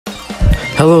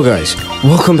Hello guys,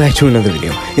 welcome back to another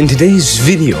video. In today's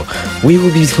video, we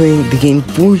will be playing the game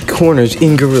 4 Corners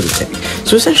in Gorilla Tag.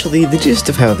 So essentially, the gist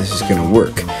of how this is going to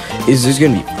work is there's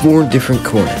going to be 4 different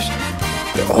corners.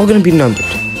 They're all going to be numbered.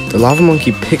 The Lava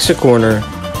Monkey picks a corner,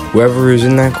 whoever is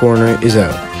in that corner is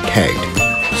out. Tagged.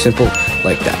 Simple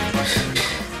like that.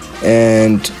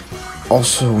 And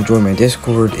also join my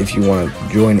Discord if you want to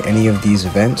join any of these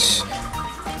events.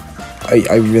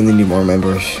 I really need more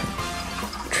members.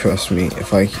 Trust me,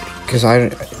 because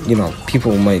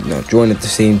people might not join at the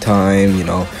same time,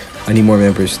 I need more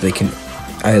members so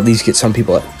I at least get some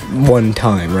people at one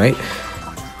time, right?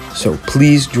 So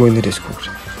please join the Discord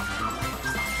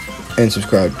and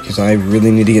subscribe, because I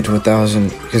really need to get to 1,000,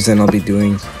 because then I'll be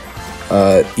doing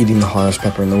eating the hottest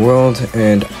pepper in the world,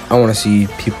 and I want to see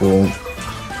people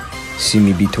see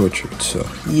me be tortured. So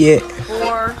yeah.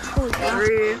 4,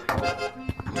 3,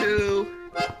 2,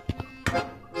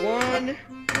 1.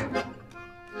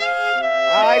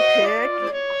 I pick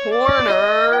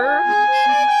corner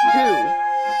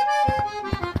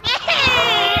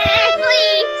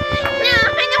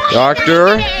 2. Doctor.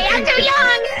 I'm too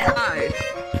young. 5,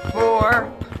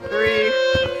 4, 3,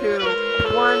 2,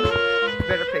 1.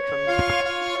 Better pick something.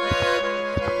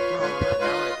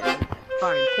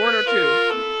 Fine, corner 2.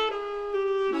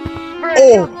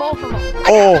 Both of them.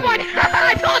 Oh. I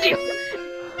told you.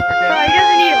 Okay. He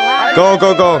doesn't need a lot. Go.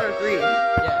 Corner 3.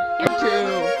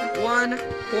 Yeah. 2, 1.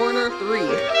 Corner 3.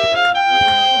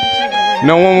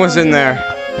 No one was in there.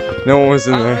 No one was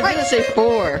in I was there. gonna say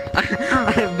 4.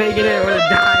 I'm making it would have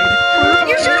died.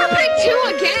 You should have picked 2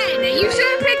 again. You should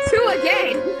have picked 2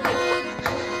 again.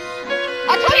 I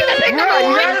told you to pick number You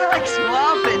 1. gotta like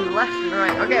swap and left and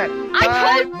right. Okay. I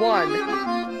 5, 1.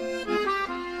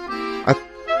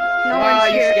 No Wow,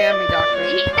 one's you here. scammed me, Doctor.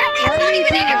 That's not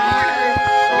even in a corner.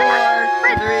 4,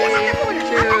 3,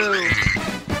 2,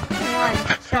 1.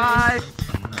 5,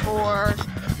 4,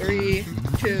 3,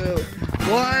 2,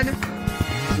 1.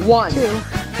 1. 2.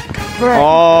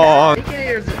 Oh.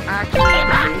 Baconator's actually.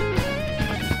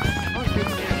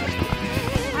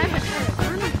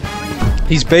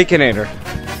 He's Baconator.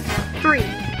 3.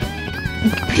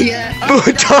 Yeah.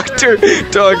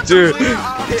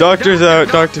 Doctor's out.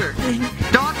 Doctor.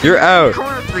 You're out.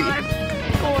 Corner 3.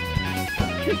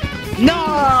 No!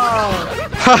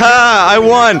 Haha! I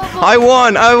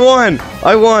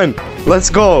won. Let's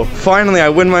go. Finally, I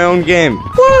win my own game.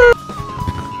 Woo!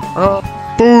 4,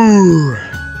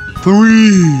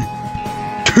 3,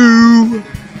 2,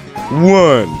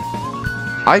 1.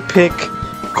 I pick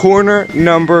corner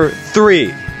number 3.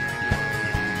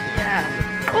 Yeah.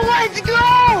 Let's go.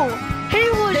 He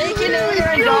was Baconator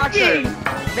and Doctor.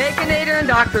 Baconator and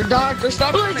Doctor. Doctor,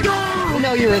 stop. Let's go. I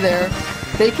know you were there.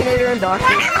 Baconator and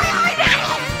Doctor.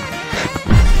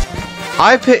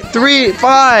 I pick 3,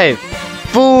 5,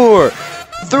 4,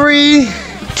 3,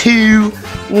 2,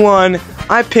 1.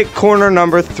 I pick corner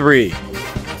number 3.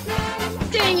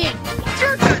 Dang it.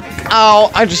 Ow!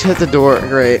 I just hit the door.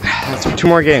 Great. That's 2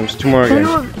 more games. 2 more games.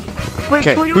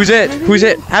 Okay, who's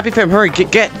it? Happy Fam, hurry,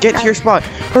 get to your spot.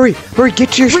 Hurry,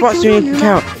 get to your spot so you can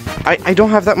count. I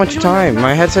don't have that much time.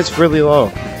 My headset's really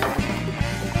low.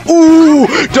 Ooh!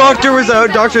 Doctor's out,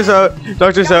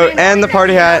 and the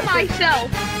party hat. Myself.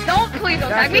 Please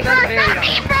don't tag me first. Tag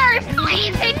me first.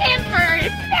 Please take him first.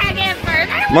 Tag him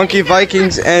first. Monkey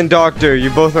Vikings and Doctor,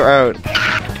 you both are out.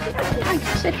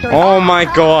 Oh my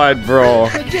god, bro.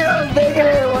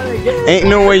 Ain't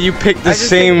no way you picked the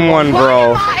same one,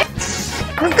 bro.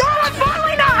 I'm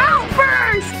finally not out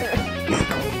first.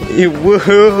 You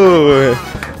woohoo.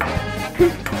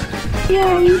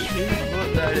 Yay.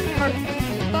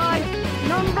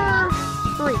 Number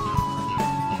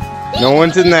 3. No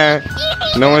one's in there.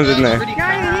 No one's in there. No,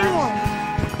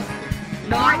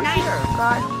 I'm here.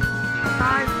 5,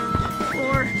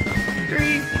 4,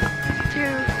 3, 2,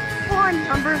 1.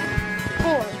 Number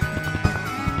 4.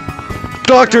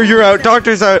 Doctor, you're out.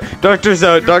 Doctor's out. Doctor's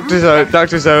out.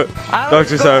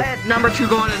 Number 2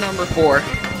 going to number 4.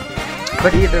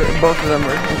 But both of them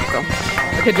are. So.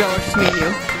 Okay, Joe, it's just me and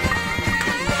you.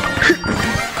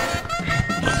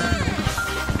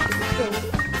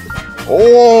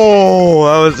 Oh,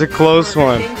 that was a close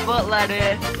one. Foot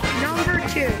lettuce. Number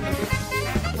 2.